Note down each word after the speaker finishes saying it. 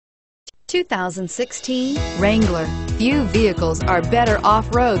2016 Wrangler. Few vehicles are better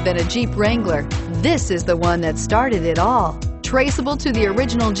off-road than a Jeep Wrangler. This is the one that started it all. Traceable to the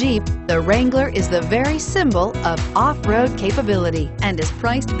original Jeep, the Wrangler is the very symbol of off-road capability and is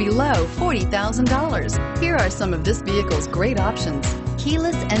priced below $40,000. Here are some of this vehicle's great options: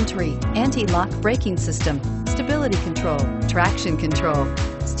 keyless entry, anti-lock braking system, stability control, traction control,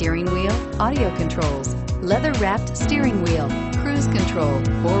 steering wheel audio controls, leather-wrapped steering wheel, cruise control,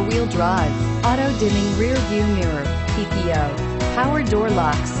 four-wheel drive, auto-dimming rear view mirror, PPO, power door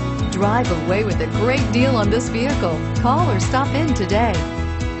locks. Drive away with a great deal on this vehicle. Call or stop in today.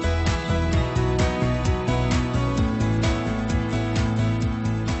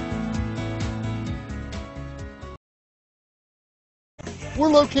 We're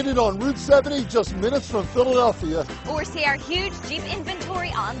located on Route 70, just minutes from Philadelphia. Or see our huge Jeep inventory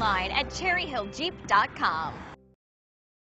online at cherryhilljeep.com.